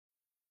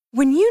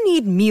When you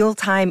need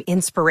mealtime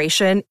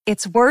inspiration,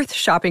 it's worth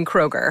shopping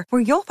Kroger,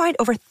 where you'll find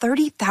over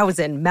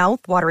 30,000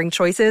 mouth-watering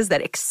choices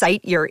that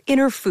excite your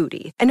inner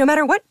foodie. And no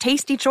matter what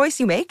tasty choice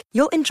you make,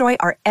 you'll enjoy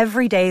our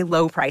everyday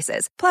low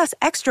prices, plus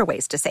extra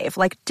ways to save,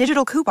 like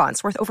digital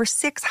coupons worth over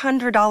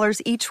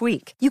 $600 each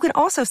week. You can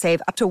also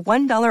save up to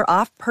 $1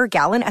 off per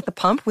gallon at the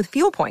pump with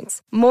fuel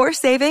points. More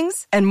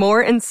savings and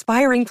more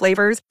inspiring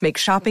flavors make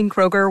shopping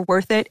Kroger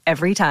worth it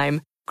every time.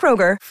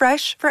 Kroger,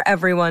 fresh for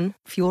everyone.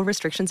 Fuel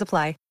restrictions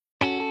apply.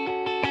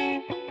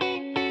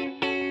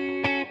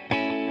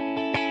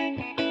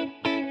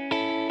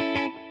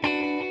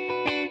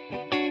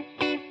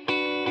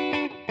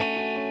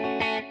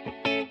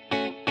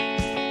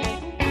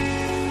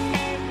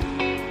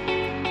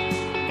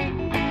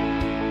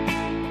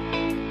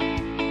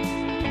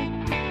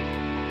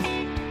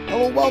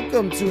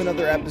 Welcome to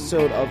another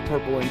episode of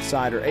Purple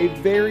Insider, a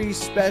very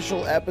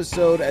special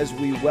episode as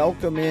we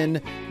welcome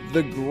in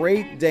the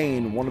Great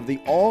Dane, one of the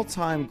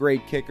all-time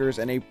great kickers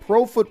and a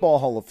Pro Football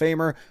Hall of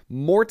Famer,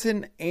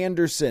 Morten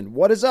Andersen.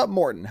 What is up,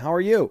 Morten? How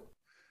are you?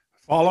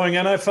 Following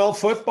NFL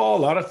football,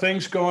 a lot of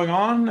things going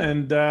on,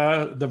 and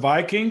the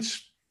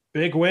Vikings,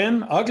 big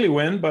win, ugly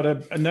win,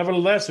 but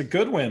nevertheless a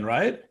good win,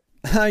 right?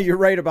 You're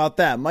right about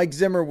that. Mike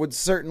Zimmer would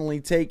certainly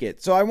take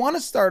it. So I want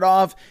to start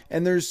off,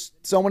 and there's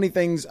so many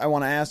things I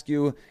want to ask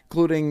you,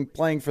 including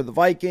playing for the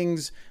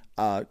Vikings,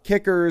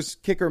 kickers,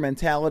 kicker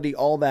mentality,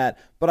 all that.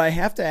 But I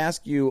have to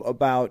ask you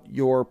about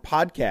your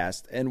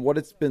podcast and what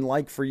it's been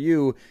like for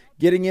you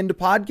getting into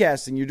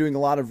podcasting. You're doing a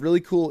lot of really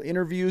cool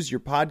interviews.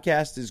 Your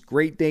podcast is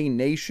Great Dane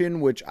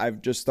Nation, which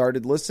I've just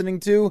started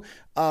listening to.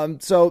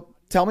 So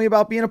tell me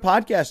about being a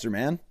podcaster,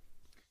 man.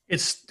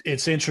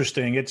 It's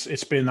interesting.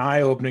 It's been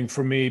eye-opening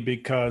for me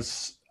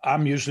because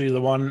I'm usually the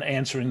one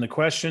answering the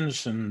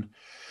questions, and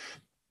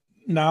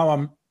now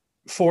I'm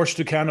forced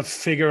to kind of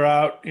figure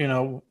out,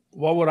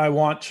 what would I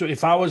want to,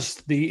 if I was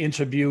the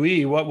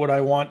interviewee, what would I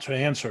want to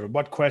answer?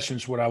 What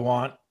questions would I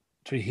want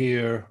to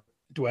hear?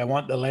 Do I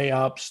want the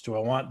layups? Do I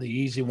want the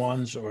easy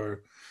ones?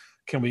 Or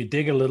can we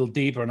dig a little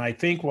deeper? And I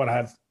think what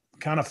I've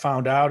kind of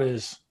found out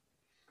is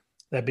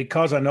that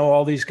because I know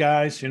all these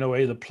guys,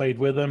 either played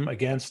with them,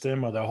 against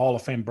them, or they're Hall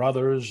of Fame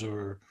brothers,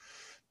 or,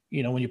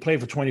 when you play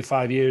for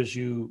 25 years,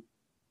 you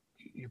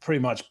pretty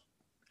much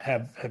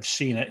have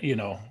seen it,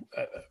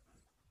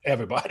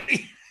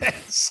 everybody.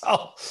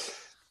 So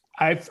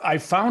I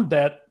found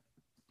that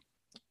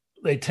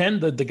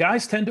the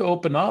guys tend to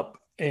open up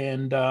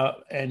and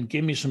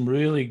give me some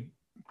really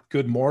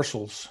good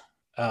morsels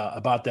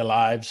about their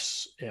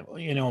lives.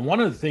 And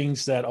one of the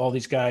things that all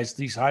these guys,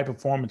 these high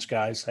performance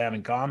guys, have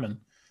in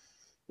common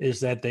is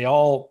that they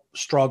all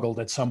struggled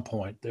at some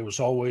point. There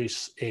was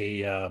always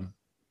a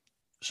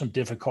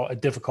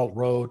difficult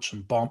road,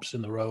 some bumps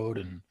in the road,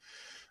 and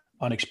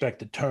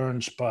unexpected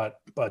turns. But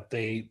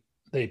they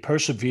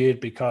persevered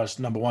because,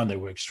 number one, they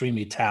were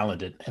extremely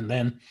talented, and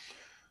then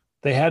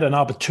they had an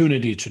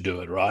opportunity to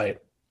do it. Right?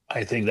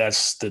 I think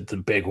that's the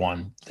big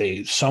one.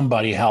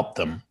 Somebody helped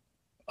them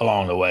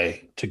along the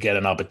way to get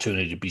an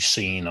opportunity to be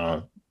seen,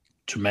 or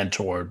to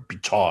mentor, be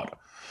taught,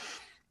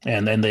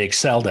 and then they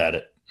excelled at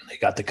it. They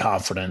got the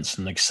confidence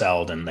and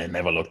excelled, and they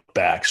never looked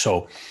back.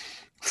 So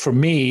for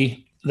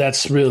me,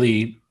 that's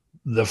really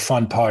the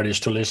fun part, is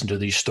to listen to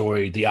these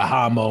stories, the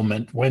aha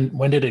moment. When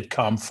did it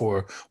come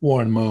for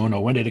Warren Moon,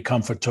 or when did it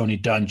come for Tony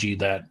Dungy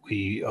that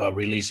we are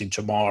releasing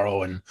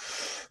tomorrow? And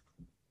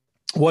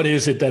what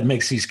is it that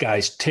makes these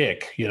guys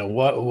tick?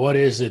 What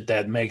is it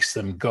that makes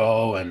them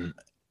go?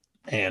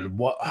 And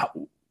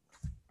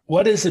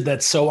what is it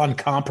that's so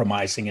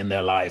uncompromising in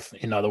their life?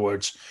 In other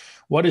words,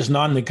 what is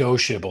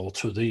non-negotiable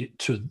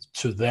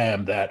to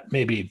them that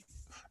maybe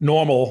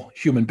normal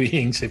human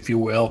beings, if you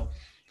will,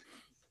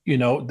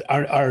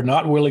 are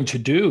not willing to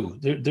do?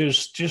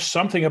 There's just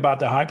something about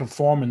the high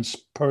performance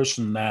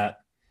person that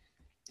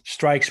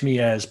strikes me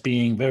as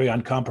being very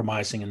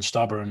uncompromising and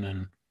stubborn,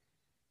 and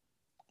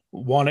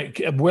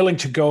willing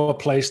to go a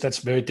place that's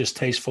very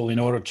distasteful in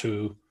order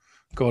to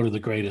go to the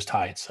greatest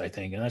heights, I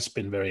think. And that's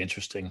been very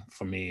interesting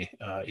for me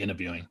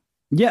interviewing.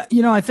 Yeah.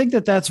 I think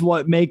that's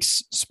what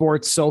makes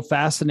sports so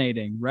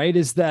fascinating, right?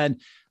 Is that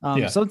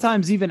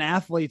sometimes even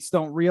athletes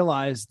don't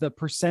realize the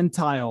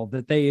percentile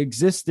that they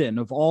exist in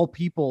of all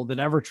people that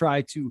ever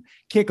try to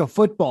kick a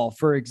football,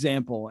 for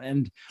example,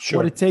 and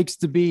what it takes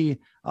to be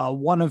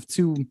one of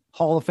two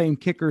Hall of Fame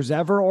kickers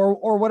ever,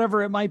 or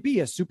whatever it might be,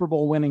 a Super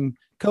Bowl winning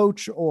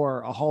coach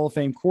or a Hall of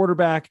Fame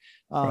quarterback.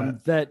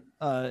 That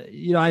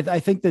I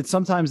think that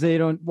sometimes they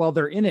don't, while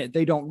they're in it,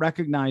 they don't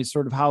recognize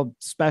sort of how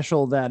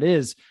special that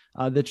is,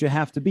 that you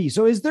have to be.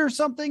 So is there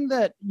something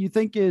that you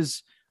think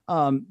is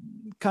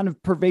kind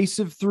of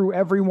pervasive through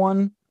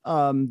everyone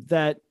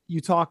that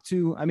you talk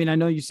to? I mean, I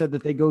know you said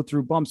that they go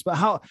through bumps, but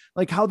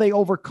how they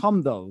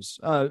overcome those?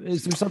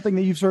 Is there something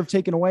that you've sort of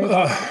taken away?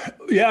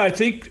 Yeah, I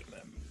think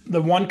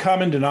the one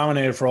common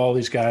denominator for all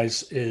these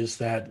guys is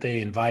that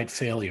they invite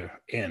failure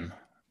in.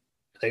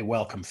 They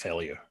welcome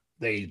failure.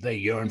 They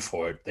yearn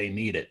for it. They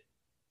need it.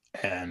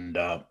 And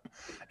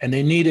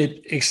they need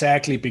it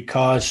exactly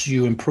because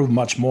you improve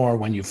much more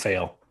when you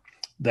fail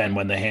than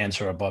when the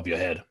hands are above your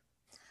head.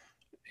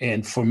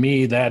 And for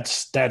me,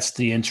 that's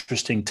the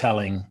interesting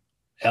telling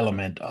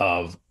element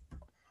of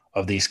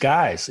these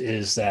guys,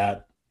 is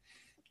that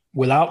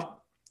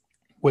without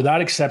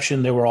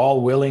exception, they were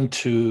all willing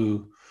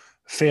to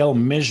fail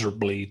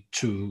miserably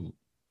to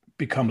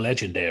become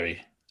legendary.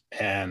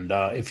 And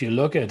if you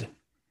look at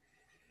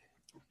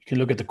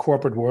the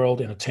corporate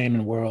world,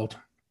 entertainment world,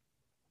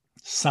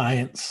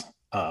 science,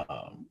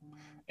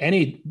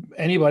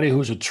 anybody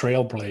who's a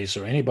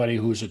trailblazer, anybody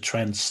who's a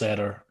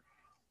trendsetter,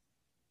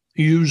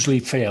 usually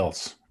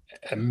fails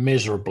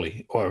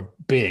miserably or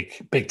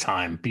big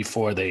time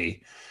before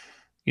they,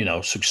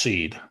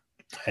 succeed.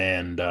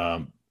 And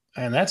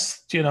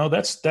that's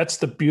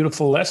the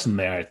beautiful lesson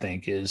there, I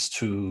think, is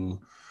to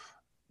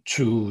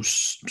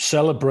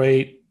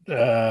celebrate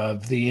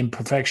the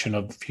imperfection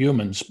of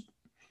humans,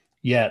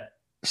 yet,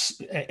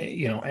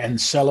 and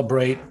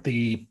celebrate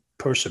the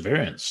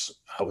perseverance,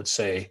 I would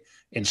say,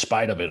 in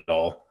spite of it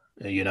all.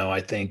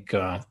 I think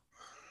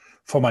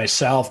for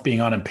myself,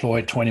 being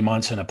unemployed 20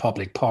 months in a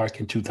public park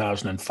in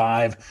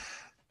 2005,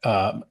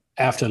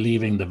 after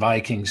leaving the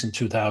Vikings in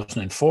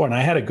 2004, and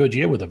I had a good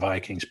year with the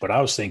Vikings, but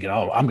I was thinking,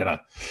 I'm going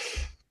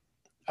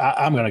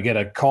to get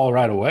a call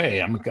right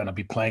away. I'm going to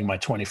be playing my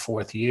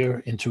 24th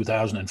year in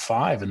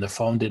 2005, and the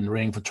phone didn't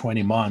ring for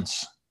 20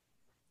 months.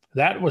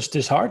 That was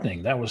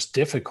disheartening. That was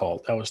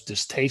difficult. That was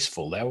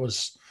distasteful. That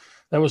was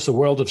the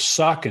world of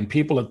suck. And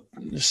people are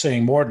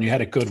saying, Morten, you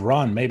had a good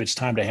run. Maybe it's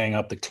time to hang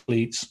up the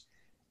cleats.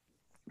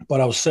 But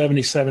I was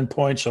 77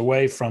 points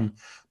away from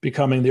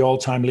becoming the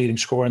all-time leading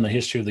scorer in the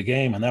history of the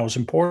game, and that was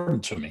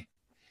important to me.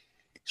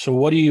 So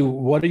what are you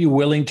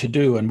willing to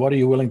do, and what are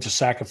you willing to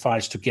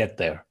sacrifice to get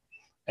there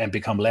and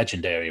become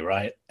legendary,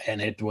 right?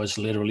 And it was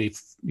literally,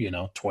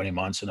 20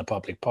 months in a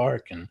public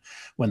park. And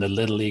when the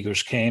little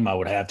leaguers came, I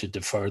would have to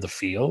defer the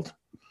field.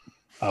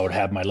 I would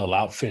have my little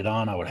outfit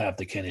on. I would have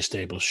the Kenny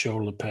Staples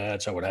shoulder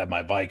pads. I would have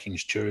my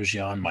Vikings jersey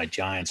on, my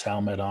Giants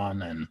helmet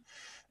on,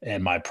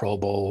 and my Pro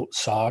Bowl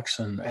socks.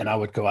 And I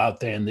would go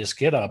out there in this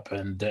get up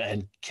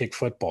and kick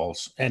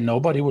footballs, and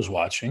nobody was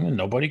watching and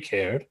nobody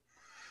cared.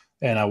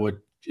 And I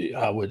would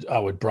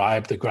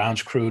bribe the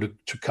grounds crew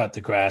to cut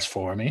the grass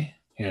for me,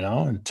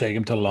 and take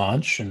them to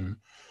lunch. And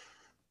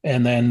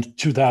then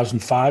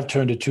 2005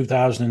 turned to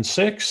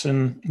 2006.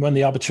 And when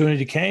the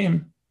opportunity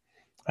came,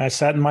 I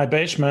sat in my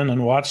basement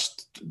and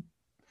watched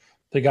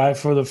the guy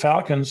for the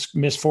Falcons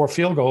miss 4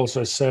 field goals.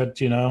 I said,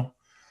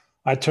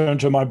 I turned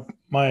to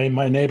my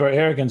neighbor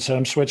Eric and said,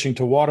 I'm switching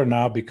to water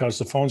now because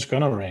the phone's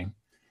going to ring.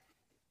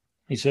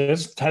 He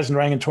says, it hasn't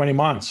rang in 20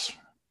 months.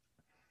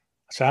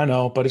 I said, I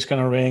know, but it's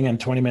going to ring. And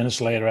 20 minutes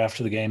later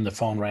after the game, the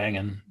phone rang.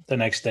 And the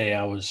next day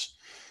I was,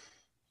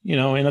 in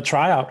a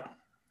tryout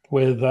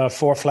with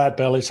 4 flat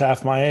bellies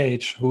half my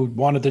age who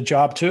wanted the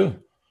job too.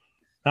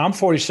 Now I'm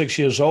 46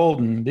 years old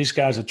and these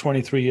guys are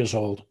 23 years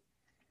old.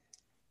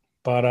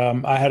 But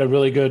I had a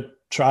really good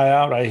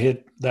tryout. I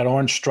hit that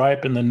orange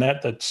stripe in the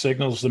net that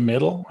signals the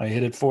middle. I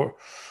hit it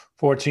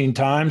 14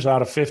 times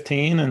out of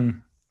 15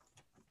 and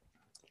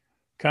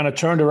kind of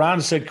turned around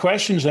and said,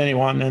 questions,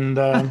 anyone? And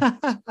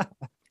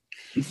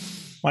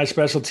my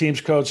special teams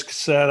coach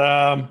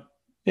said,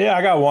 yeah,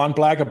 I got one,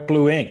 black or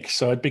blue ink.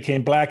 So it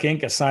became black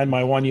ink. I signed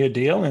my 1-year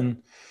deal.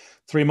 And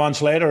 3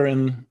 months later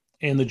in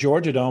the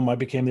Georgia Dome, I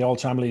became the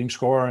all-time leading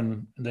scorer,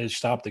 and they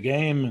stopped the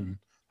game and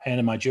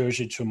handed my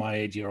jersey to my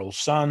 8-year-old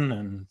son,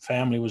 and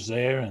family was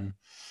there. And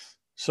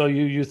so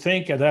you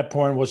think at that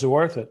point, was it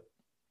worth it?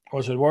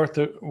 Was it worth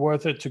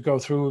it to go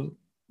through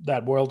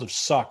that world of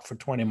suck for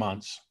 20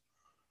 months?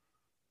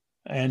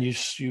 And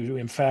you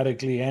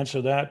emphatically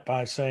answer that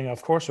by saying,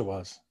 of course it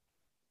was.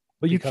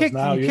 But you kicked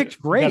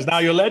great. Because now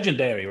you're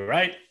legendary,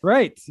 right?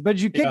 Right. But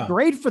you kicked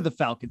great for the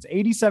Falcons.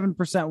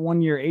 87%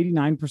 1 year,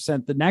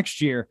 89% the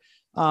next year.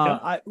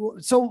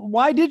 So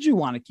why did you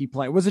want to keep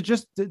playing? Was it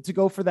just to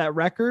go for that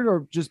record,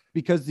 or just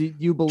because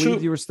you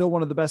believed you were still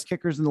one of the best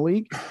kickers in the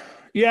league?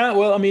 Yeah,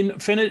 well, I mean,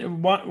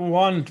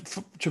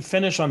 to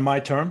finish on my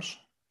terms.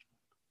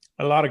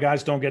 A lot of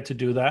guys don't get to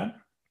do that.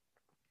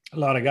 A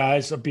lot of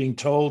guys are being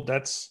told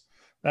that's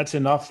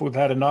enough. We've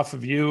had enough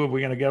of you.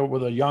 We're going to go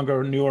with a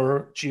younger,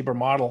 newer, cheaper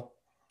model.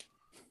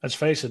 Let's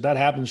face it, that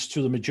happens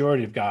to the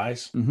majority of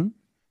guys. Mm-hmm.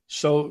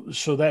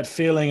 So that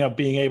feeling of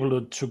being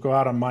able to go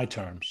out on my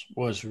terms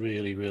was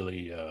really,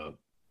 really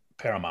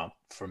paramount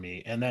for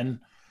me. And then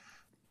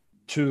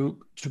to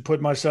put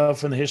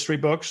myself in the history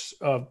books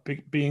of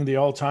being the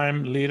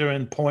all-time leader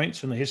in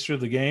points in the history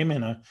of the game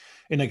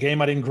in a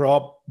game I didn't grow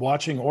up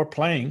watching or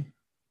playing.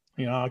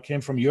 I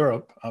came from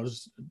Europe. I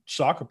was a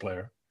soccer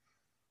player.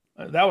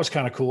 That was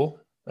kind of cool.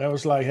 That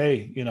was like,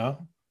 hey,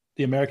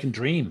 the American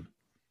dream.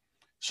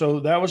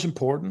 So that was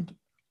important.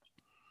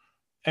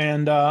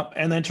 And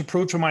then to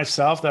prove to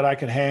myself that I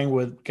could hang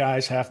with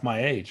guys half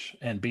my age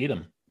and beat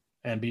them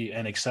and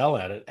excel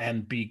at it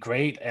and be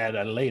great at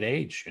a late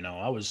age. When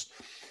I was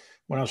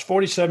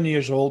 47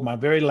 years old, my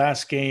very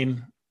last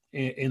game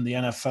in the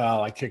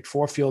NFL, I kicked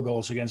 4 field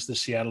goals against the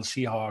Seattle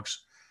Seahawks,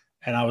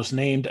 and I was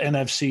named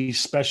NFC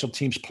Special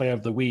Teams Player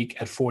of the Week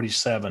at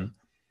 47,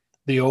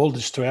 the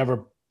oldest to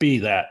ever be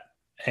that.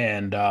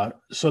 And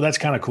so that's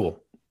kind of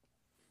cool.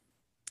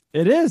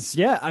 It is.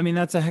 Yeah. I mean,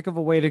 that's a heck of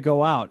a way to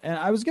go out. And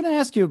I was going to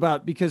ask you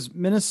about, because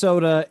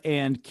Minnesota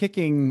and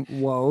kicking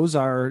woes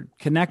are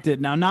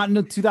connected. Now, not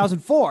in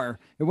 2004.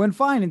 It went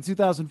fine in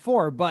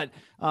 2004, but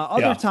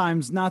other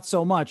times, not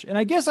so much. And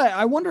I guess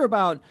I wonder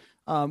about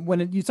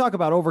when you talk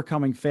about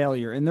overcoming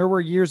failure, and there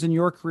were years in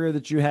your career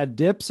that you had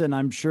dips, and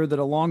I'm sure that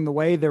along the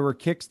way there were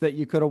kicks that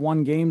you could have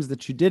won games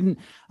that you didn't.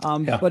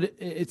 But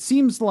it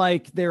seems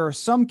like there are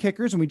some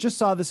kickers, and we just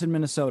saw this in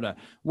Minnesota,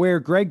 where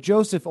Greg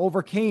Joseph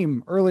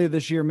overcame earlier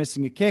this year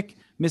missing a kick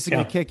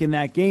in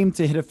that game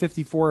to hit a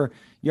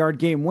 54-yard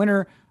game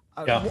winner.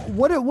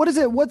 What is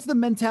it? What's the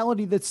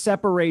mentality that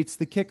separates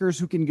the kickers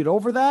who can get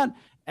over that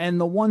and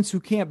the ones who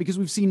can't? Because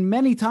we've seen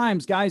many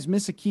times guys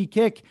miss a key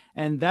kick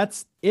and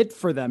that's it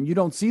for them. You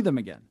don't see them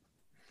again.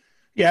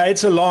 Yeah,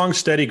 it's a long,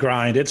 steady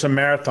grind. It's a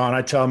marathon.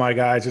 I tell my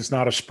guys, it's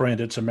not a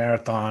sprint, it's a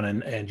marathon.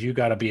 And you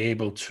got to be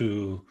able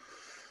to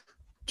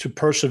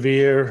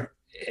persevere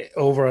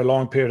over a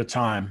long period of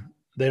time.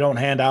 They don't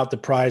hand out the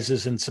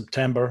prizes in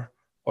September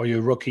or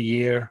your rookie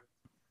year.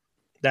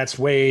 That's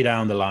way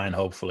down the line,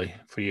 hopefully,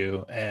 for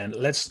you. And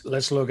let's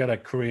look at a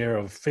career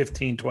of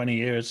 15, 20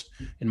 years.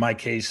 In my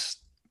case,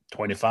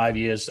 25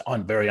 years,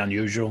 very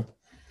unusual.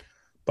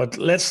 But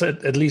let's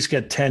at least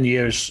get 10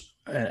 years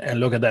and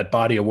look at that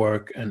body of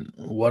work and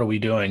what are we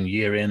doing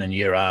year in and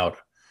year out?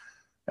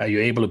 Are you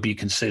able to be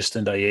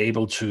consistent? Are you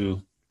able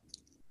to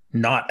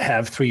not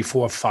have 3,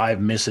 4, 5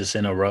 misses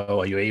in a row?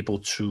 Are you able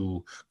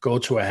to go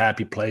to a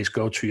happy place,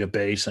 go to your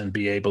base and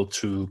be able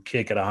to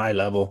kick at a high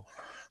level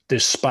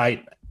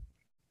despite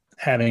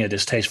having a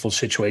distasteful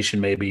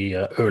situation maybe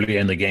earlier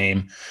in the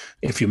game?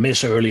 If you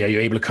miss early, are you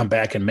able to come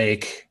back and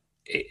make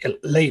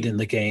late in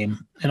the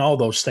game? And all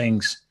those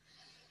things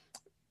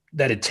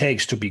that it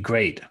takes to be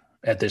great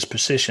at this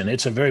position.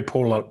 It's a very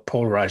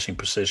polarizing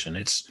position.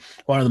 It's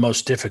one of the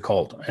most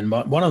difficult and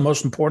one of the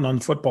most important on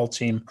the football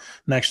team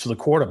next to the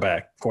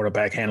quarterback.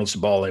 Quarterback handles the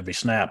ball every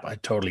snap. I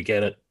totally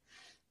get it.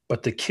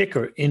 But the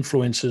kicker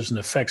influences and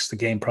affects the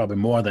game probably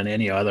more than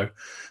any other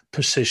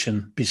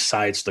position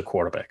besides the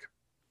quarterback.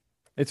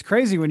 It's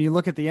crazy when you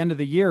look at the end of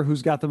the year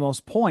who's got the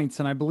most points,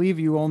 and I believe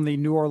you own the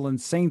New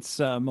Orleans Saints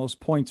most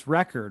points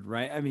record,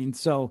 right? I mean,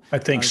 so I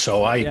think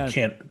so. I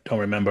don't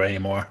remember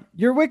anymore.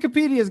 Your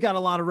Wikipedia's got a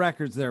lot of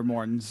records there,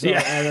 Morten. So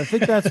I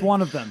think that's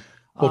one of them.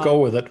 We'll go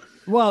with it.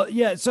 Well,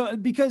 yeah. So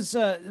because,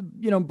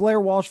 Blair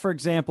Walsh, for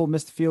example,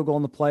 missed a field goal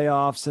in the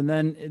playoffs. And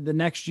then the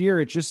next year,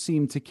 it just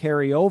seemed to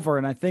carry over.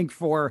 And I think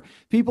for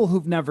people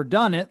who've never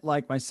done it,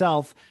 like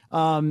myself,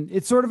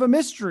 it's sort of a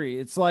mystery.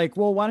 It's like,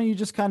 well, why don't you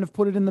just kind of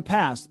put it in the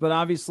past? But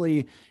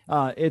obviously,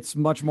 it's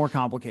much more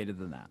complicated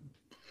than that.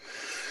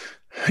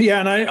 Yeah,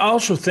 and I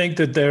also think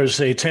that there's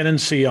a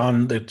tendency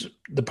on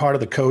the part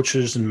of the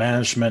coaches and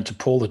management to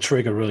pull the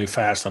trigger really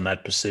fast on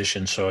that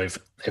position. So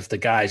if the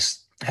guy's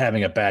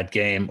having a bad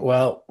game,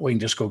 well, we can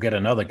just go get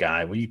another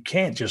guy. Well, you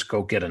can't just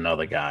go get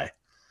another guy.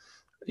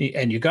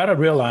 And you got to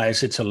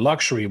realize it's a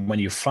luxury when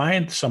you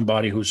find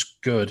somebody who's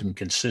good and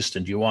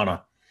consistent. You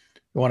want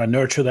to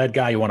nurture that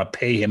guy. You want to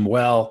pay him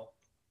well.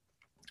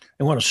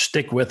 You want to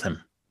stick with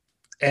him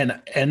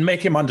and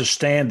make him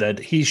understand that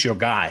he's your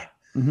guy.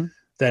 Mm-hmm.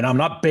 Then I'm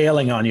not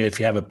bailing on you if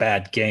you have a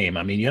bad game.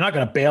 I mean, you're not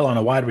going to bail on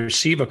a wide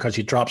receiver because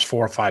he drops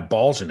 4 or 5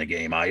 balls in the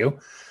game, are you?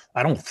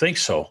 I don't think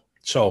so.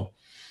 So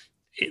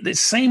the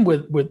same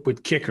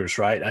with kickers,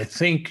 right? I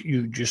think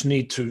you just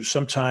need to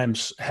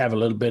sometimes have a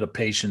little bit of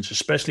patience,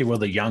 especially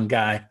with a young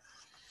guy,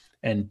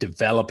 and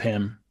develop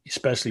him,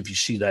 especially if you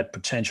see that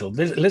potential.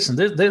 Listen,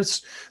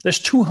 there's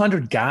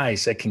 200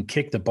 guys that can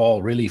kick the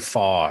ball really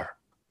far,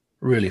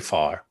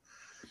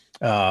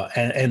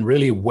 and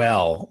really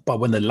well. But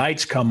when the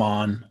lights come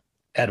on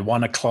at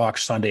 1:00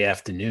 Sunday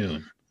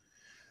afternoon,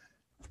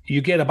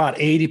 you get about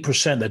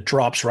 80% that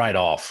drops right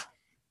off.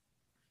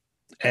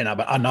 And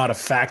are not a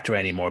factor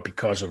anymore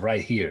because of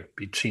right here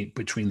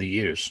between the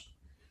years.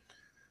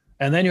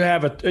 And then you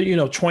have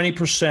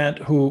 20%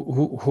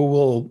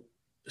 who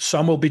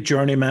some will be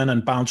journeymen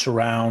and bounce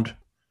around,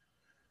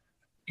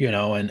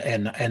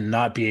 and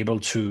not be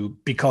able to,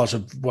 because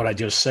of what I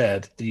just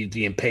said,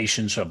 the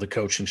impatience of the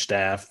coaching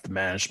staff, the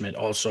management,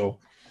 also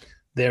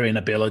their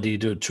inability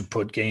to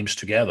put games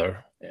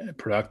together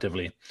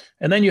productively.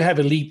 And then you have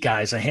elite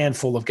guys, a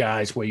handful of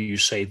guys where you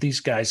say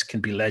these guys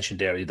can be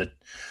legendary, the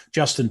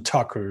Justin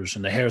Tuckers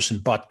and the Harrison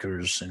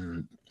Butkers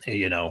and,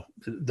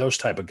 those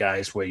type of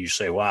guys where you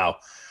say, wow,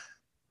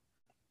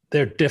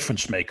 they're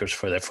difference makers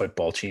for their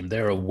football team.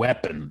 They're a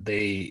weapon.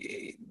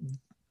 They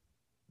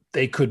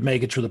could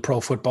make it to the Pro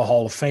Football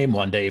Hall of Fame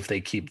one day if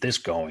they keep this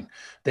going.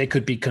 They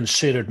could be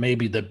considered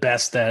maybe the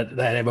best that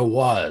ever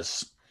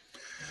was.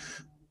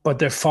 But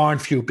they're far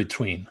and few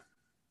between.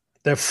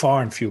 And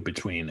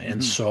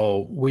mm-hmm.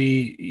 So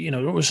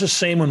it was the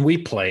same when we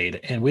played,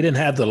 and we didn't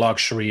have the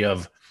luxury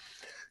of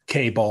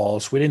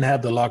K-balls. We didn't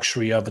have the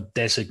luxury of a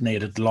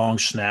designated long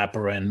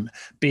snapper and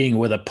being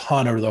with a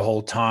punter the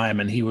whole time,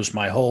 and he was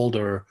my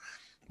holder.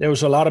 There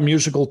was a lot of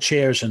musical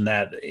chairs in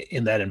that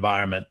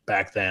environment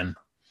back then.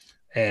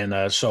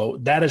 And so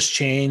that has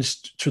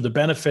changed to the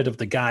benefit of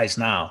the guys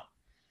now.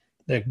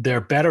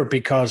 They're better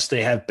because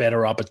they have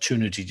better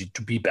opportunity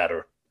to be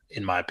better,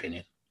 in my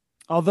opinion.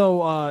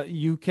 Although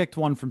you kicked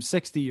one from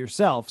 60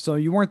 yourself, so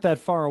you weren't that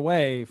far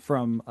away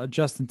from a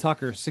Justin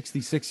Tucker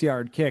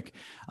 66-yard kick.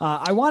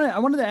 I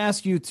wanted to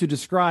ask you to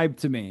describe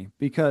to me,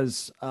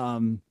 because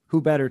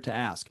who better to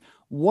ask,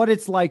 what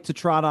it's like to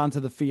trot onto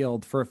the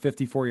field for a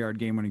 54-yard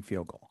game-winning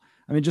field goal.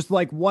 I mean, just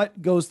like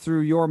what goes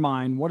through your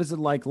mind? What is it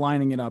like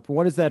lining it up?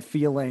 What is that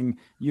feeling?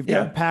 You've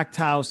got a packed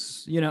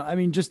house, I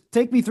mean, just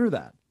take me through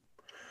that.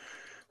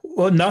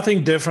 Well,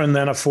 nothing different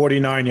than a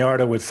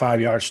 49-yarder with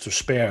 5 yards to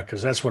spare,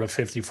 because that's what a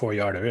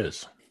 54-yarder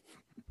is.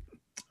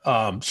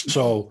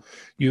 So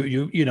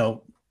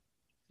you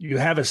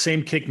have a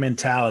same kick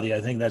mentality.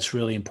 I think that's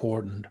really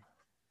important.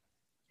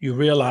 You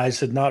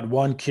realize that not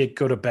one kick,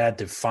 good or bad,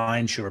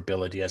 defines your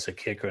ability as a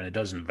kicker, and it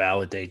doesn't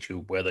validate you,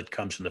 whether it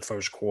comes in the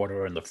first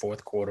quarter or in the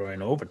fourth quarter or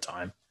in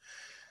overtime.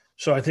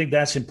 So I think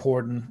that's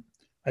important.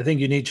 I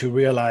think you need to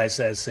realize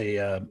as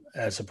a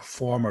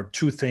performer,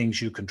 two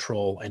things you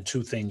control and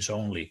two things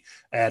only: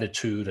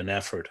 attitude and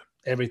effort.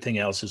 Everything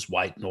else is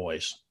white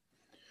noise.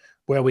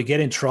 Where we get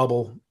in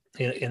trouble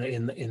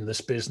in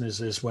this business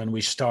is when we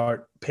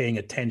start paying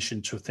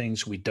attention to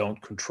things we don't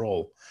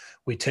control.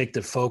 We take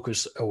the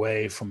focus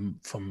away from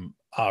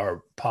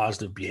our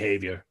positive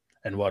behavior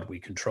and what we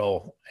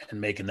control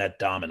and making that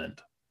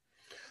dominant.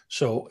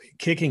 So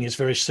kicking is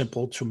very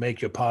simple to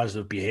make your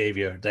positive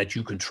behavior that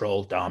you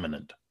control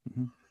dominant.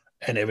 Mm-hmm.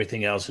 And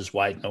everything else is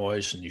white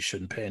noise, and you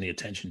shouldn't pay any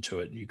attention to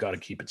it. You got to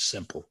keep it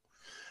simple.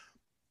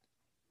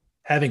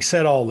 Having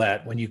said all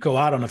that, when you go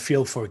out on a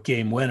field for a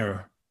game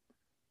winner,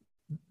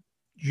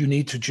 you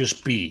need to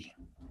just be.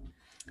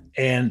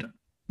 And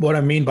what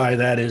I mean by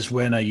that is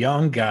when a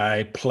young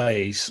guy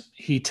plays,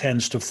 he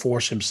tends to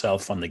force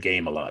himself on the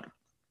game a lot.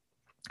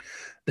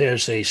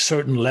 There's a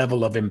certain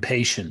level of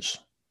impatience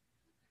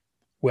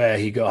where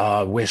he go,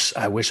 I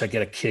wish I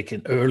get a kick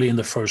in early in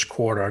the first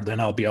quarter, then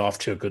I'll be off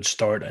to a good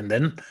start, and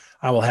then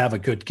I will have a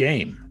good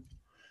game.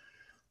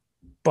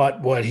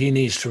 But what he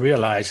needs to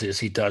realize is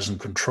he doesn't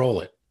control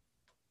it.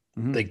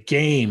 Mm-hmm. The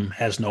game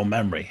has no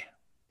memory.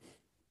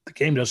 The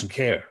game doesn't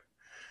care.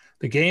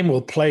 The game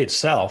will play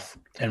itself,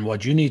 and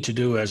what you need to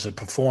do as a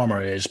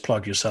performer is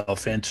plug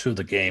yourself into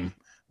the game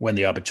when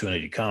the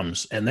opportunity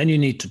comes, and then you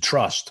need to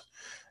trust,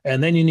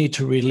 and then you need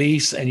to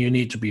release, and you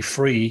need to be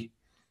free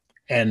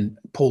and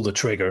pull the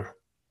trigger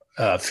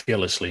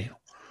fearlessly.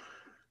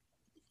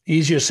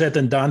 Easier said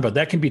than done, but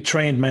that can be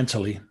trained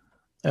mentally.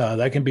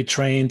 That can be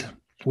trained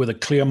with a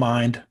clear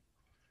mind.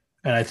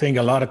 And I think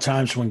a lot of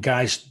times when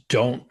guys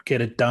don't get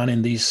it done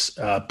in these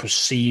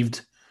perceived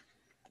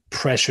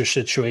pressure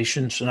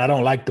situations, and I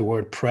don't like the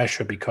word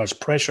pressure because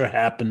pressure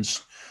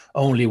happens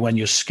only when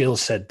your skill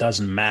set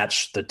doesn't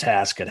match the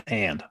task at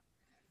hand.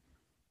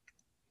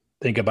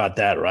 Think about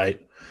that,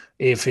 right?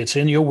 If it's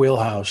in your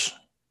wheelhouse,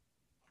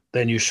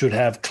 then you should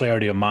have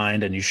clarity of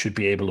mind, and you should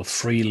be able to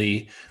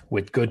freely,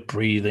 with good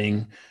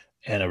breathing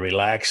and a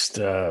relaxed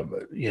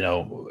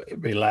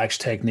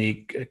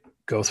technique,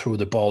 go through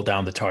the ball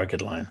down the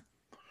target line.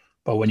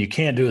 But when you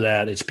can't do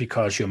that, it's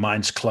because your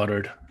mind's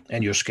cluttered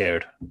and you're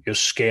scared. You're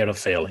scared of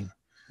failing.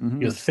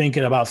 Mm-hmm. You're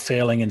thinking about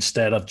failing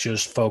instead of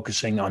just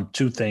focusing on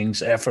two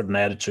things: effort and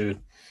attitude,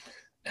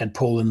 and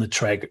pulling the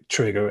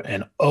trigger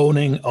and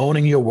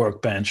owning your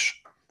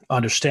workbench,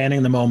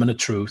 understanding the moment of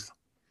truth.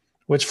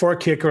 Which for a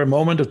kicker, a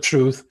moment of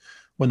truth,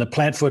 when the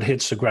plant foot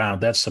hits the ground,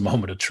 that's the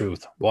moment of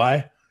truth.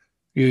 Why?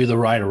 You're either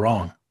right or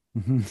wrong.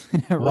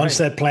 Mm-hmm. Right. Once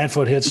that plant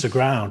foot hits the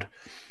ground,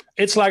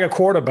 it's like a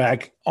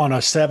quarterback on a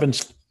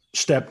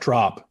 7-step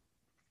drop.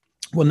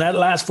 When that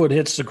last foot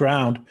hits the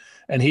ground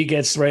and he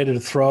gets ready to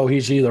throw,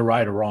 he's either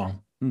right or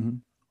wrong.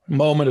 Mm-hmm.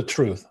 Moment of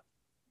truth.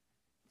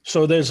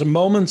 So there's a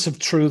moments of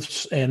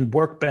truths and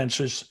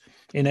workbenches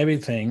in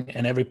everything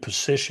and every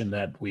position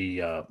that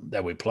we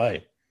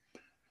play.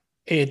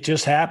 It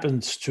just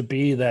happens to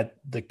be that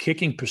the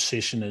kicking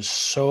position is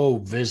so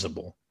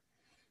visible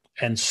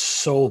and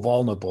so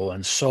vulnerable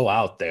and so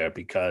out there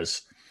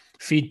because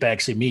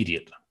feedback's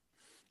immediate.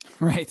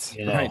 Right.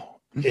 Right.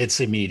 It's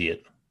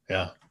immediate.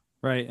 Yeah.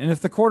 Right. And if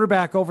the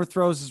quarterback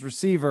overthrows his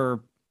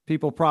receiver,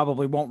 people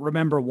probably won't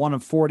remember one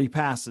of 40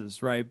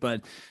 passes, right?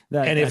 But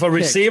if a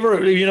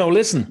receiver,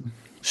 listen,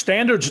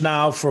 standards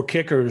now for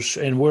kickers,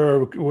 and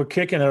we're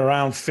kicking at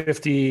around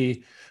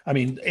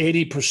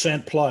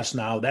 80% plus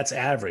now. That's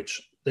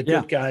average. The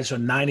good guys are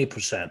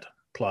 90%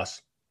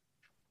 plus.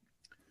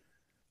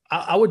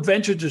 I would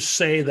venture to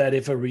say that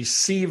if a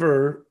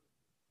receiver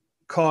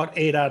caught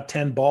 8 out of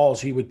 10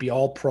 balls, he would be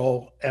all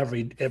pro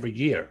every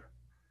year.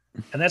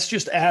 And that's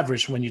just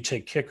average when you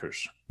take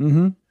kickers.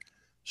 Mm-hmm.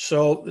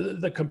 So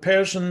the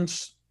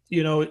comparisons,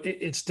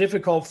 it's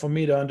difficult for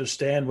me to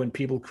understand when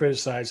people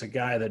criticize a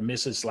guy that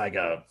misses like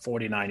a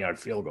 49-yard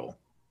field goal.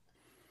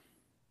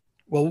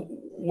 Well,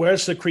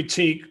 where's the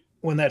critique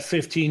when that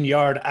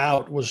 15-yard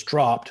out was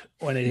dropped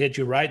when it hit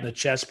you right in the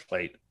chest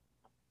plate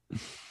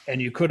and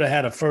you could have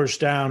had a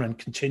first down and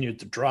continued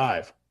to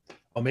drive,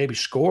 or maybe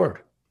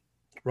scored,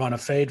 run a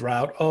fade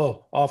route,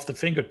 off the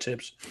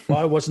fingertips?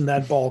 Why wasn't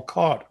that ball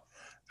caught?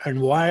 And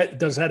why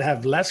does that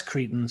have less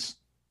credence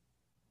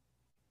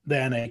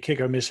than a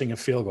kicker missing a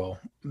field goal.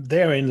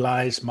 Therein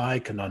lies my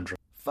conundrum.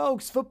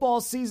 Folks,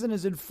 football season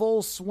is in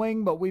full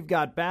swing, but we've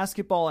got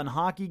basketball and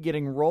hockey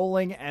getting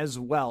rolling as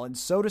well, and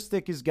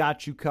SodaStick has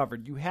got you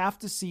covered. You have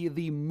to see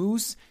the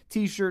Moose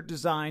t-shirt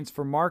designs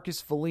for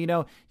Marcus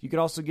Foligno. You could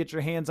also get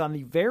your hands on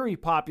the very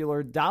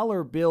popular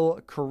Dollar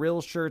Bill Kirill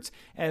shirts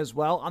as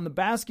well. On the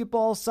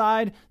basketball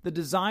side, the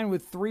design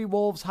with 3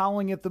 wolves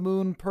howling at the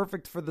moon,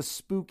 perfect for the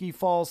spooky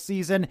fall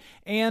season,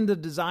 and the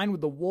design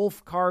with the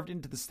wolf carved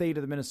into the state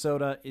of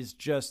Minnesota is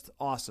just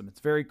awesome. It's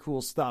very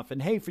cool stuff.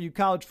 And hey, for you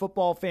college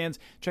football fans,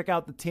 check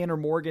out the Tanner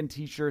Morgan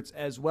t-shirts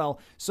as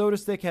well.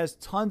 SodaStick has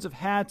tons of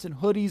hats and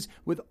hoodies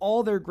with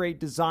all their great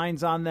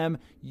designs on them.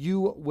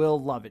 You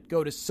will love it.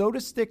 Go to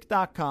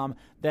sodastick.com.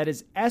 That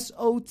is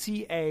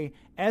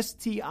SOTASTICK.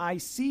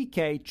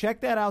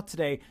 Check that out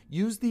today.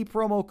 Use the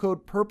promo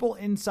code Purple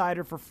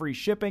Insider for free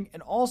shipping,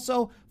 and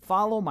also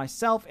follow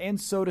myself and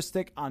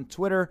SodaStick on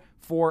Twitter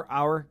for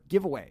our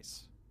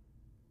giveaways.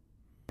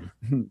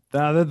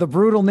 The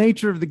brutal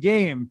nature of the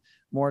game,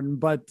 Morten,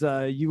 but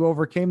you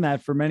overcame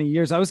that for many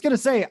years. I was going to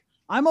say,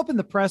 I'm up in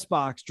the press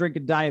box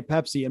drinking Diet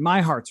Pepsi and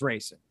my heart's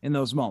racing in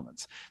those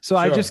moments. So sure.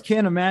 I just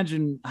can't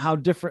imagine how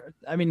different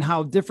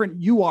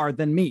you are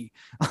than me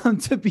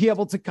to be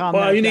able to calm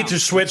Well, you down. need to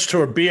switch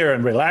to a beer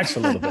and relax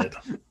a little bit.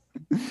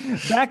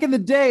 Back in the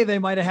day, they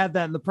might have had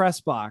that in the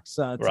press box.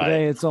 Today,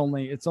 right. it's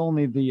only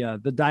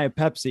the Diet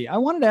Pepsi. I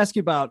wanted to ask you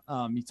about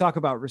you talk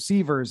about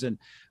receivers and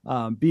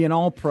being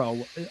all pro.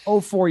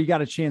 2004, you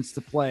got a chance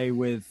to play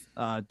with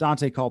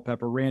Dante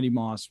Culpepper, Randy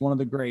Moss, one of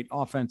the great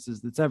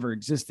offenses that's ever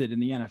existed in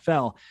the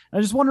NFL. And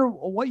I just wonder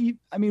what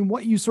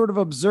you sort of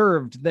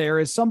observed there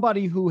as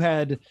somebody who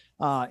had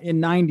in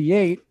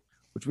 '98,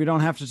 which we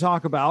don't have to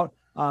talk about.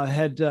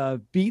 Had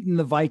beaten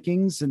the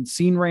Vikings and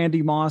seen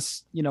Randy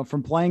Moss,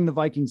 from playing the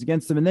Vikings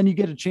against them. And then you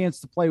get a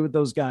chance to play with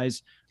those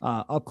guys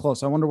up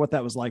close. I wonder what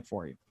that was like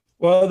for you.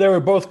 Well, they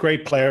were both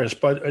great players,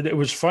 but it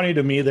was funny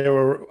to me. There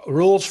were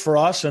rules for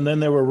us, and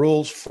then there were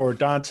rules for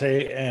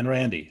Dante and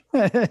Randy.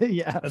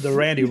 Yeah. The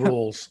Randy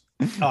rules.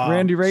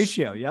 Randy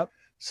ratio. Yep.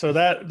 So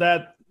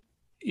that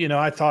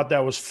I thought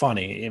that was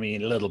funny. I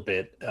mean, a little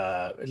bit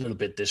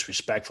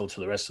disrespectful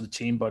to the rest of the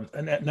team, but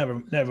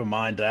never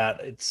mind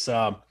that. It's,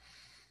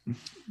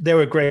 they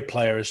were great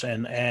players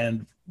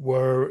and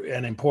were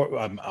an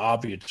important,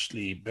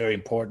 obviously very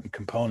important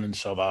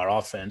components of our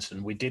offense.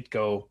 And we did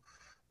go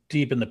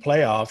deep in the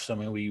playoffs. I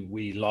mean,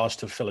 we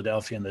lost to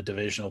Philadelphia in the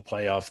divisional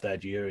playoff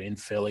that year in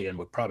Philly, and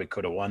we probably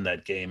could have won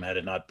that game had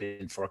it not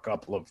been for a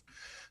couple of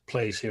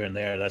plays here and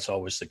there. That's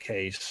always the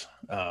case.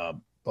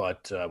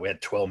 But we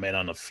had 12 men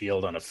on the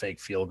field on a fake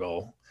field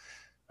goal.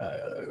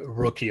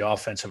 Rookie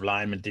offensive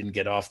lineman didn't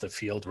get off the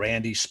field.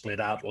 Randy split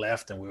out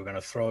left, and we were going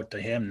to throw it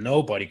to him.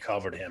 Nobody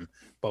covered him,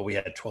 but we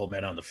had 12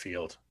 men on the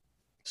field.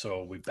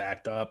 So we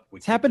backed up.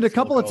 It's happened a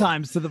couple of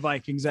times to the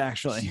Vikings,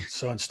 actually.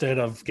 So instead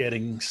of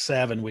getting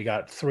 7, we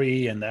got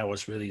 3, and that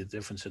was really the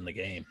difference in the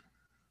game.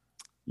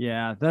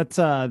 Yeah, that's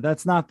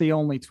not the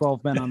only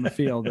 12 men on the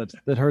field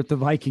that hurt the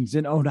Vikings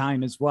in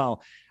 2009 as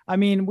well. I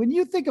mean, when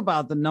you think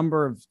about the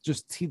number of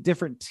just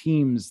different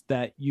teams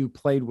that you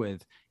played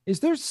with,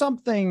 is there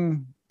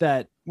something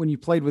that when you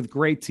played with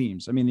great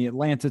teams, I mean, the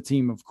Atlanta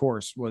team, of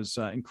course, was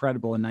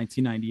incredible in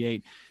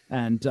 1998,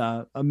 and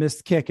a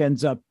missed kick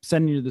ends up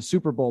sending you to the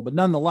Super Bowl, but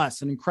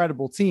nonetheless, an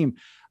incredible team.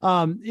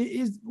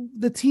 Is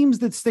the teams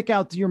that stick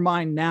out to your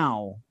mind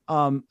now,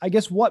 I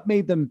guess, what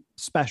made them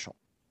special?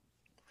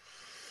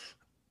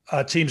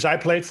 Teams I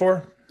played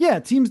for? Yeah,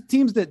 teams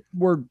that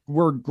were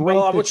great.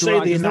 Well, I would say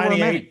the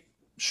 98.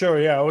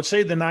 Sure, yeah. I would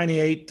say the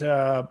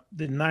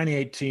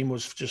 98 team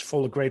was just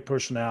full of great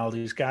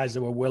personalities, guys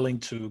that were willing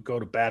to go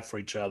to bat for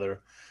each other,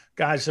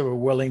 guys that were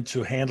willing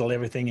to handle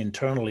everything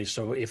internally.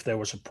 So if there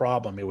was a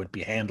problem, it would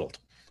be handled.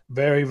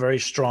 Very, very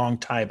strong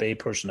type A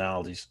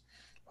personalities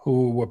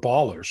who were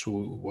ballers,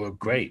 who were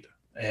great,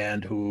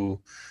 and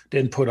who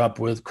didn't put up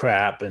with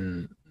crap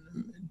and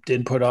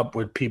didn't put up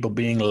with people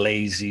being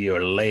lazy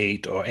or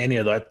late or any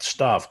of that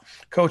stuff.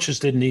 Coaches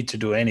didn't need to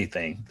do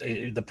anything.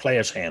 The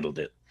players handled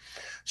it.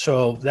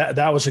 So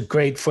that was a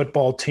great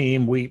football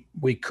team.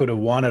 We could have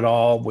won it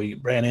all. We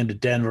ran into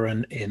Denver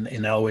in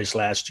Elway's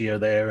last year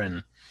there,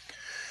 and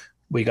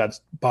we got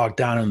bogged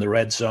down in the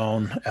red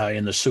zone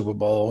in the Super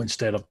Bowl.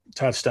 Instead of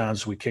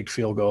touchdowns, we kicked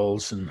field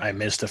goals, and I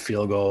missed a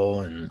field goal.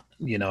 And,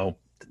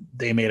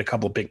 they made a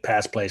couple of big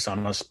pass plays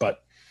on us.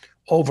 But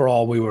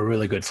overall, we were a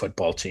really good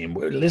football team.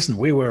 Listen,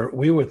 we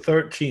were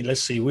 13.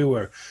 Let's see, we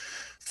were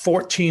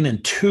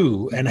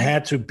 14-2 and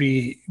had to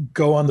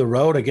go on the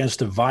road against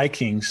the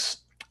Vikings.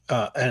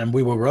 And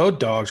we were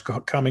road dogs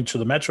coming to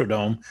the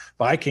Metrodome.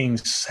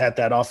 Vikings had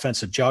that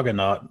offensive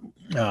juggernaut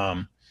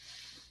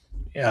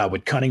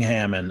with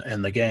Cunningham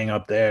and the gang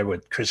up there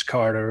with Chris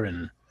Carter.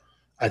 And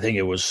I think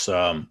it was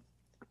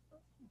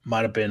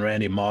might have been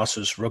Randy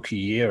Moss's rookie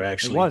year,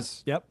 actually. It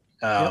was, yep.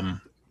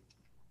 And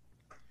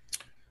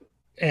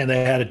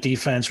they had a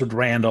defense with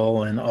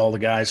Randall and all the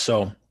guys.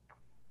 So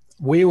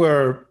we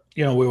were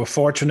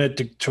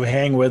fortunate to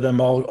hang with them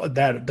all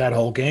that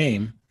whole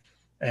game.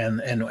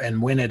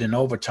 And win it in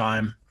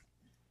overtime.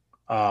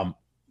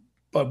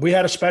 but we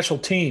had a special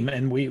team,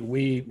 and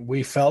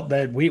we felt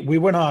that we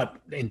were not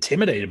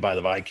intimidated by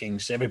the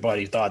Vikings.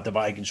 Everybody thought the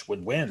Vikings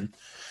would win,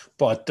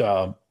 but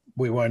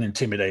we weren't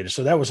intimidated.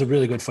 So that was a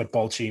really good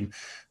football team.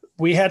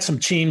 We had some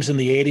teams in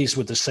the 80s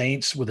with the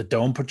Saints, with the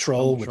Dome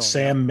Patrol, with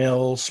Sam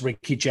Mills,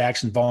 Ricky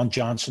Jackson, Vaughn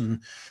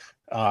Johnson,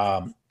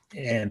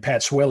 and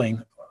Pat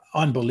Swilling.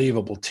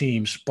 Unbelievable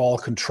teams. Ball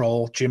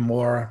control. Jim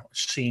Moore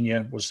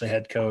Sr. was the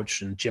head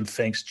coach, and Jim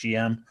Finks,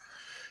 GM.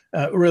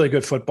 Really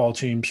good football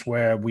teams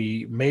where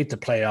we made the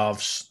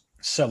playoffs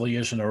several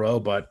years in a row,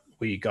 but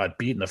we got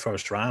beat in the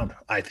first round.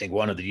 I think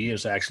one of the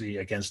years actually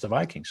against the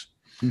Vikings.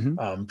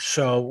 Mm-hmm.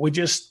 So we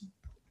just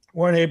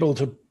weren't able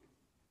to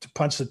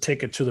punch the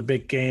ticket to the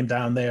big game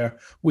down there.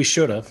 We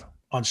should have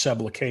on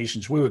several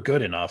occasions. We were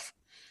good enough,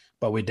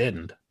 but we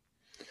didn't.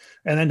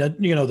 And then,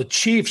 the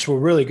Chiefs were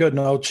really good in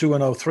 2002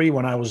 and 2003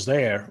 when I was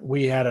there.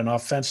 We had an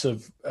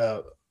offensive,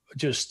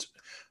 just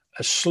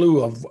a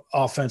slew of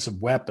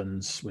offensive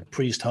weapons with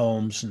Priest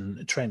Holmes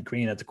and Trent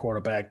Green at the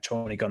quarterback,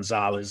 Tony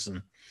Gonzalez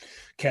and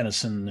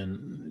Kennison,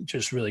 and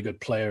just really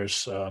good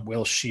players.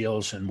 Will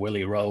Shields and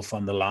Willie Rofe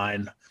on the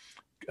line.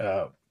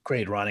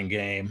 Great running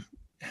game.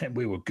 And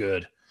we were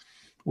good.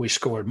 We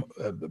scored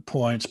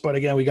points, but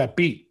again, we got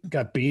beat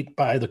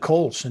by the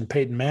Colts and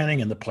Peyton Manning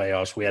in the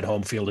playoffs. We had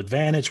home field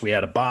advantage. We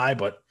had a bye,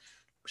 but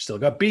we still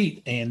got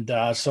beat. And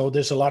so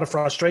there's a lot of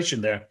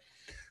frustration there.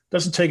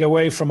 Doesn't take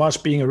away from us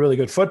being a really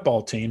good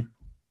football team.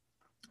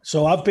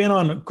 So I've been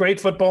on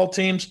great football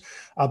teams.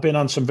 I've been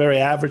on some very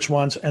average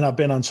ones, and I've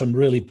been on some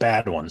really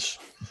bad ones.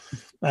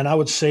 And I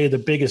would say the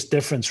biggest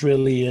difference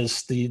really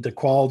is the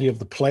quality of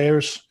the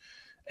players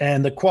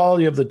and the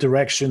quality of the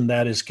direction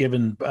that is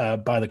given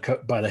by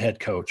the head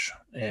coach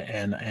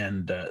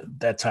and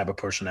that type of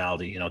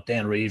personality.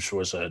 Dan Reeves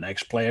was an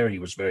ex-player. He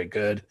was very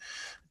good.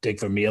 Dick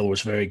Vermeil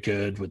was very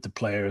good with the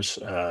players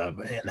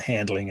and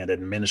handling and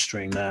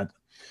administering that.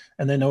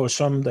 And then there were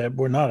some that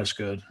were not as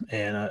good.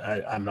 And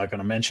I'm not going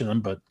to mention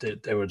them, but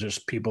they were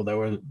just people that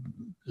were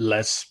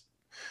less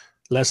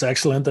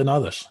excellent than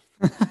others.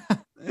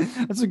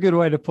 That's a good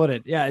way to put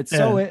it. Yeah.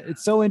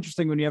 It's so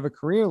interesting when you have a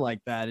career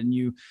like that and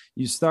you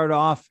start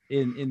off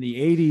in the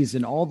 80s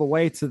and all the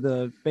way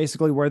to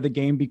basically where the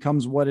game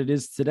becomes what it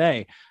is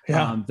today.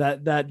 Yeah.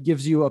 That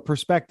gives you a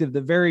perspective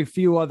that very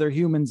few other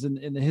humans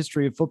in the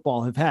history of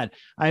football have had.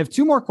 I have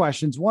two more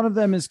questions. One of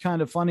them is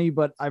kind of funny,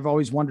 but I've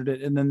always wondered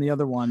it. And then the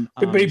other one.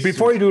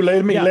 Before you do,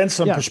 let me lend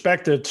some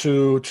perspective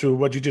to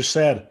what you just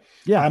said.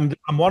 Yeah.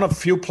 I'm one of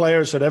few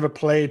players that ever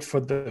played for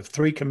the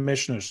three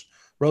commissioners,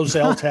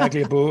 Rozelle,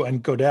 Tagliabue,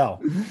 and Goodell.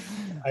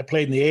 I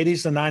played in the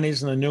 80s, the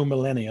 90s, and the new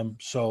millennium,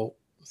 so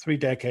 3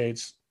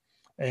 decades,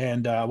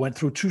 and went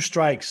through two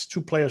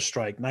player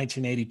strike,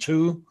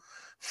 1982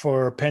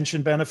 for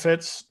pension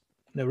benefits.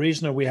 The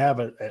reason that we have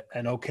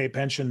an okay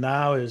pension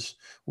now is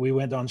we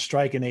went on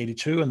strike in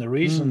 82, and the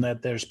reason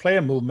that there's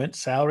player movement,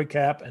 salary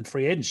cap, and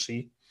free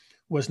agency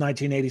was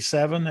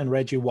 1987 and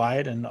Reggie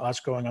White and us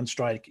going on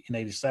strike in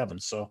 87.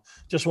 So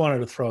just wanted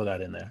to throw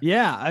that in there.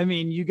 Yeah. I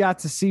mean, you got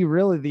to see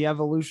really the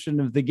evolution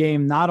of the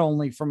game, not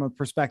only from a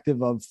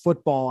perspective of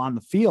football on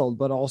the field,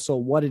 but also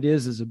what it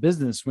is as a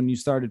business when you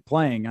started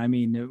playing. I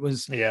mean, it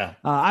was,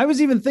 I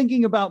was even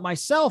thinking about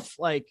myself,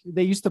 like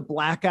they used to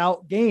black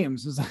out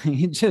games.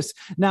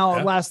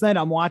 Last night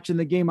I'm watching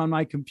the game on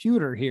my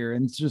computer here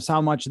and it's just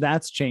how much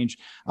that's changed.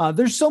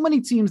 There's so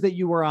many teams that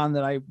you were on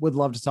that I would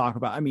love to talk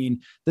about. I mean,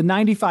 the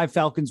 95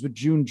 Falcons with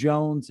June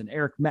Jones and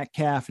Eric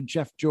Metcalf and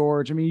Jeff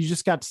George. I mean, you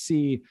just got to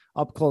see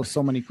up close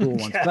so many cool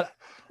ones.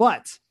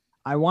 But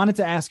I wanted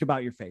to ask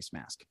about your face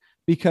mask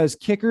because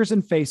kickers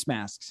and face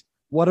masks,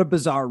 what a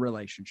bizarre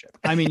relationship.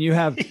 I mean, you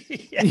have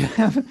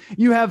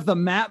you have the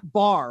Matt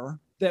Barr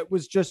that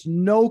was just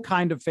no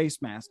kind of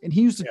face mask, and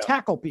he used to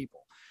tackle people.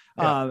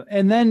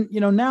 And then,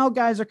 now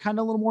guys are kind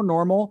of a little more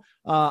normal.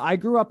 I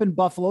grew up in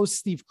Buffalo.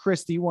 Steve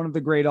Christie, one of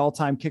the great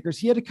all-time kickers.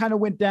 He had to kind of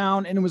went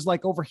down and it was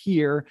like over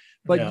here,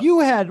 but you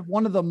had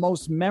one of the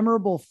most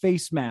memorable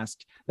face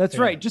masks. That's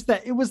right. Just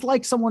that it was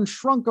like someone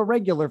shrunk a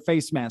regular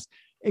face mask.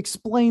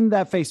 Explain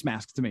that face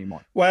mask to me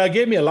more. Well, it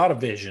gave me a lot of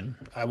vision.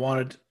 I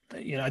wanted,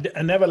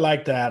 I never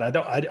liked that.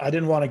 I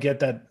didn't want to get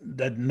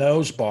that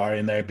nose bar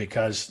in there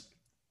because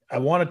I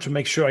wanted to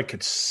make sure I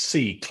could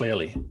see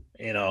clearly,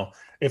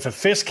 If a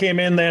fist came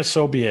in there,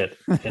 so be it.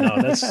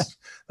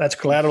 That's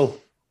collateral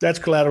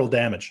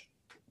damage.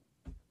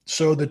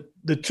 So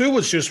the two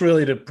was just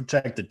really to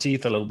protect the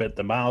teeth a little bit,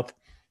 the mouth,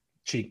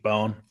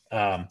 cheekbone.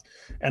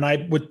 And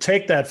I would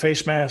take that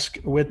face mask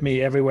with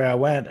me everywhere I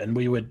went, and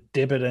we would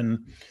dip it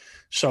in.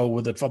 So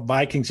with the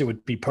Vikings, it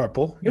would be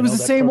purple. It was the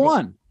same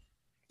one.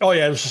 Oh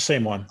yeah, it was the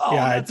same one. Oh,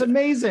 yeah, that's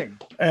amazing.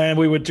 And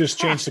we would just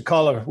change the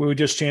color. We would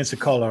just change the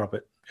color of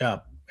it. Yeah.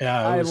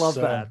 I love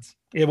that.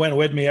 It went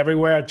with me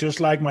everywhere, just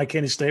like my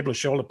Kenny Stabler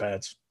shoulder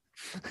pads.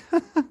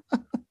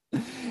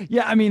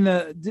 Yeah, I mean,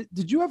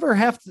 did you ever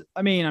have to?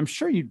 I mean, I'm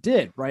sure you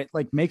did, right?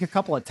 Like make a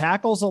couple of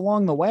tackles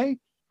along the way,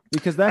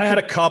 because I had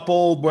a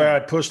couple where I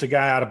pushed a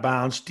guy out of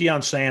bounds.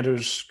 Deion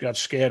Sanders got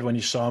scared when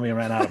he saw me and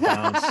ran out of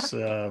bounds.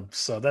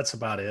 So that's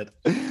about it.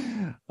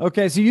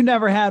 Okay, so you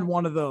never had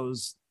one of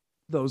those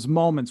those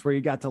moments where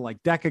you got to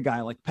like deck a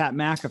guy like Pat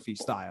McAfee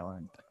style?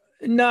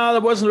 No,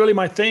 that wasn't really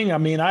my thing. I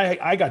mean,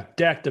 I got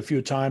decked a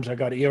few times. I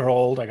got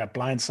ear-holed. I got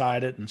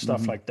blindsided and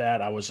stuff like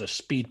that. I was a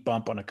speed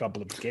bump on a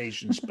couple of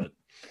occasions, but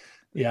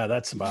yeah,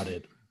 that's about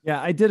it. Yeah,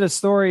 I did a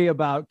story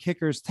about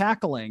kickers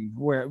tackling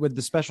with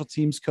the special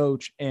teams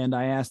coach, and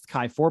I asked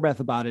Kai Forbath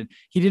about it.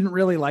 He didn't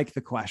really like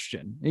the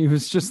question. He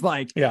was just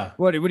like, "Yeah,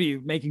 what are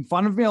you making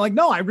fun of me?" I'm like,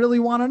 no, I really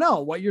want to know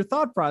what your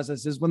thought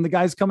process is when the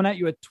guy's coming at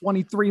you at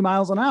 23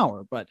 miles an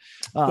hour. But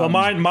well,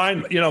 mine,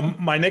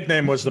 my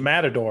nickname was the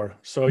Matador,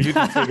 so you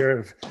can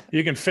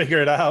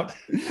figure it out.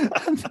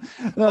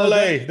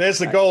 Olay, there's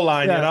the goal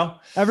line. Yeah.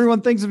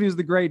 Everyone thinks of you as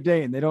the Great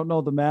Dane. They don't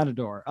know the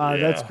Matador.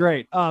 That's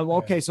great.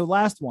 Okay, so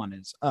last one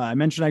is I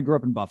mentioned I grew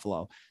up in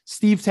Buffalo.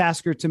 Steve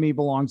Tasker to me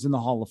belongs in the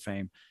Hall of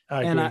Fame.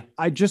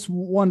 I just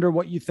wonder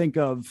what you think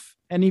of,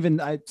 and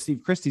even Steve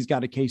Christie's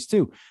got a case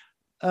too.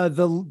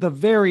 The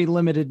very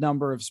limited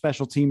number of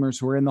special teamers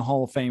who are in the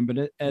Hall of Fame.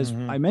 But as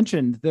I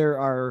mentioned, there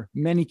are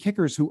many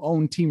kickers who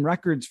own team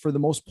records for the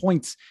most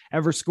points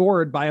ever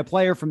scored by a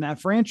player from that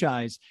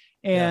franchise.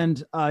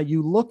 And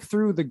you look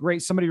through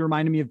somebody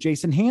reminded me of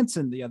Jason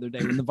Hansen the other day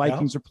when the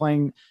Vikings are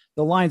playing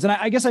the Lions. And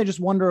I guess I just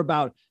wonder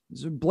about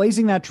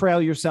blazing that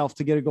trail yourself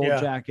to get a gold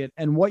jacket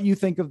and what you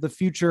think of the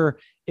future,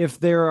 if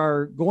there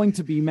are going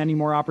to be many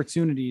more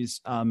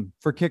opportunities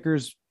for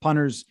kickers,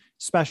 punters,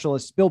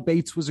 specialists. Bill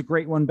Bates was a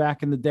great one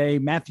back in the day.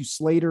 Matthew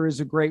Slater is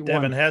a great one.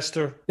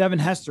 Devin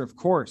Hester, of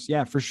course.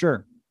 Yeah, for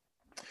sure.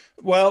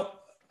 Well,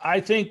 I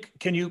think,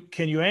 can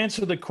you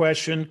answer the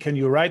question, can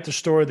you write the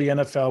story of the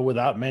NFL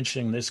without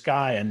mentioning this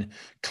guy? And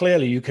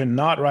clearly you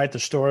cannot write the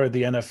story of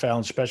the NFL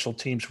and special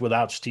teams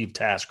without Steve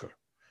Tasker.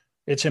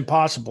 It's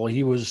impossible.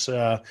 He was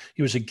a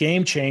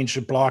game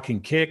changer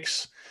blocking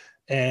kicks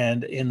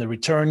and in the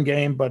return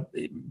game, but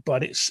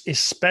it's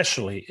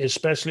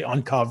especially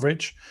on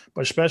coverage,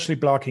 but especially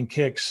blocking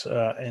kicks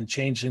and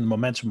changing the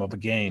momentum of a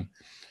game.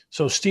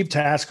 So Steve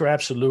Tasker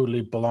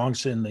absolutely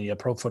belongs in the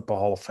Pro Football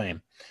Hall of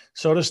Fame.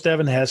 So does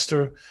Devin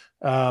Hester,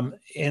 and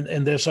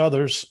there's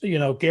others.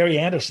 Gary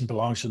Anderson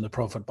belongs in the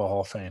Pro Football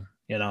Hall of Fame.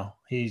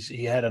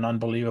 He had an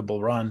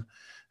unbelievable run,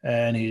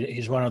 and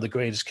he's one of the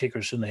greatest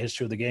kickers in the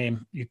history of the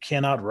game. You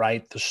cannot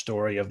write the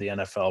story of the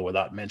NFL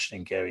without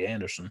mentioning Gary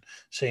Anderson.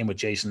 Same with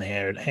Jason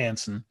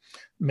Hansen,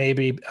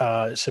 maybe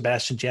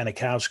Sebastian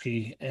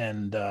Janikowski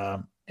and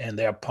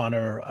their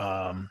punter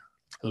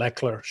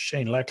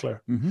Shane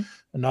Leckler,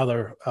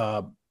 another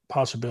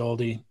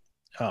possibility.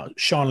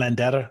 Sean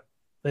Landeta,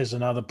 there's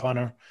another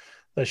punter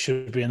that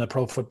should be in the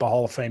Pro Football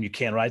Hall of Fame. You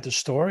can't write the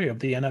story of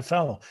the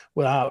NFL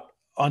without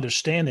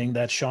understanding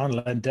that Sean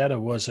Landeta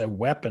was a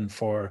weapon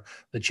for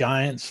the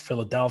Giants,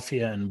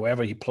 Philadelphia, and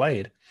wherever he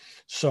played.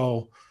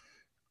 So,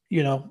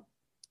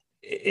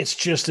 it's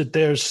just that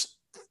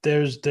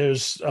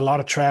there's a lot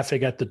of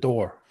traffic at the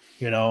door.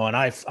 And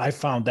I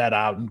found that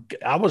out.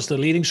 I was the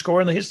leading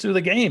scorer in the history of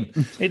the game.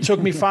 It took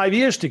me 5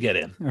 years to get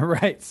in.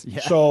 Right. Yeah.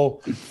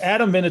 So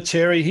Adam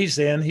Vinatieri, he's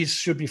in. He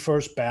should be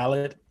first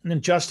ballot. And then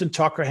Justin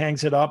Tucker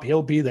hangs it up.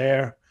 He'll be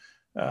there.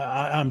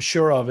 I'm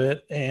sure of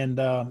it. And,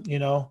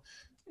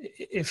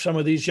 if some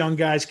of these young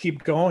guys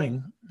keep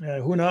going,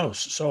 who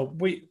knows?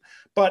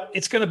 But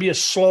it's going to be a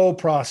slow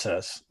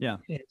process. Yeah.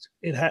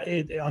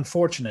 It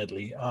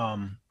unfortunately.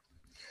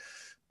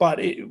 But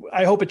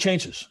I hope it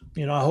changes.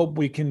 I hope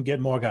we can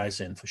get more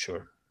guys in for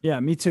sure. Yeah,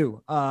 me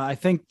too. I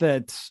think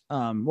that,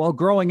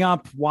 growing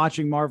up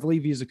watching Marv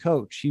Levy as a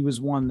coach, he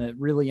was one that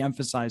really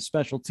emphasized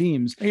special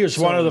teams. He was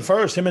one of the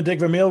first. Him and Dick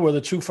Vermeil were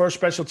the two first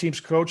special teams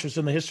coaches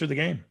in the history of the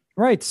game.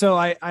 Right. So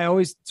I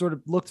always sort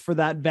of looked for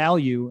that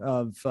value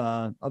of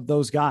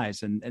those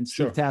guys and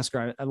Steve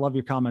Tasker. I love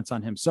your comments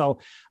on him. So,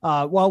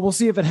 we'll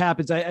see if it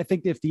happens. I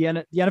think if the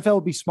NFL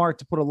would be smart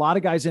to put a lot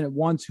of guys in at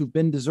once who've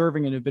been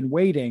deserving and have been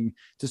waiting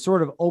to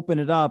sort of open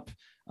it up.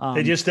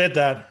 They just did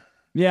that.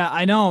 Yeah,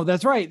 I know.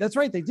 That's right.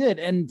 They did.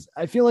 And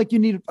I feel like you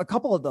need a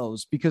couple of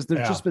those because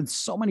there's just been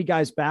so many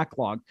guys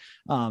backlogged.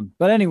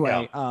 But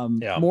anyway,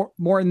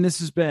 Morten, this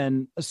has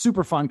been a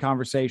super fun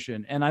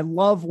conversation. And I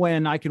love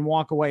when I can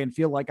walk away and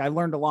feel like I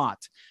learned a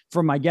lot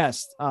from my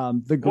guest.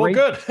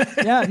 Good.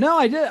 Yeah, no,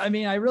 I did. I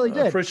mean, I really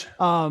did.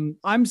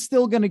 I'm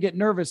still going to get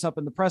nervous up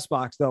in the press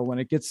box though, when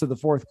it gets to the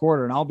fourth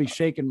quarter, and I'll be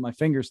shaking my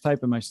fingers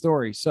typing my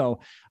story. So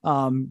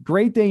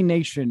Great Dane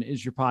Nation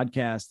is your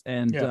podcast.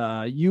 And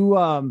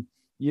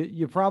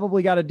you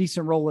probably got a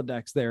decent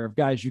Rolodex there of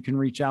guys you can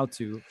reach out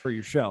to for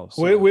your show.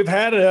 So. We've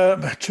had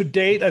to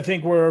date, I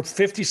think we're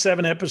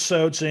 57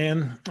 episodes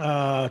in.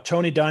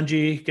 Tony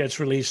Dungy gets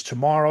released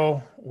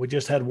tomorrow. We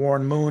just had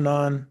Warren Moon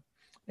on,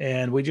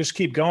 and we just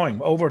keep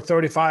going. Over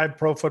 35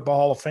 Pro Football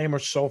Hall of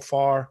Famers so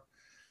far.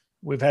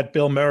 We've had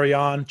Bill Murray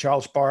on,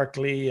 Charles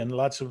Barkley, and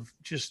lots of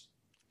just,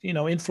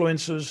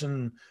 influencers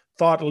and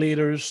thought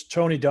leaders.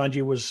 Tony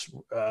Dungy was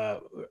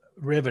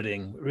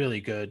riveting,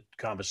 really good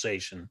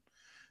conversation.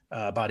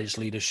 About his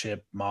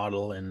leadership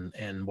model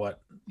and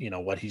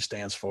what he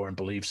stands for and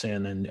believes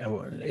in, and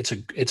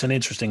it's an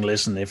interesting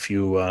listen if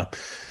you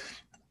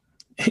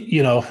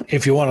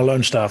if you want to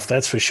learn stuff,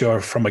 that's for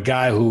sure, from a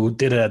guy who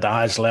did it at the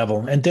highest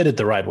level and did it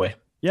the right way.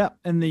 Yeah,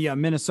 and the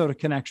Minnesota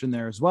connection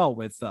there as well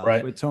with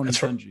Tony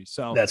Dungy.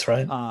 So that's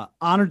right.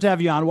 Honored to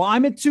have you on. Well,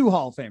 I'm at 2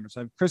 Hall of Famers. I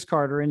have Chris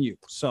Carter and you.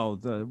 So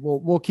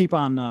we'll keep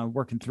on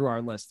working through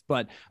our list.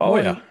 But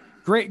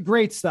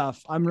great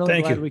stuff. I'm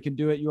really glad we can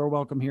do it. You are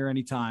welcome here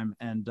anytime.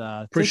 And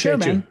appreciate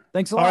take care, you, man.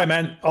 Thanks a lot. All right,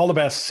 man. All the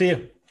best. See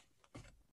you.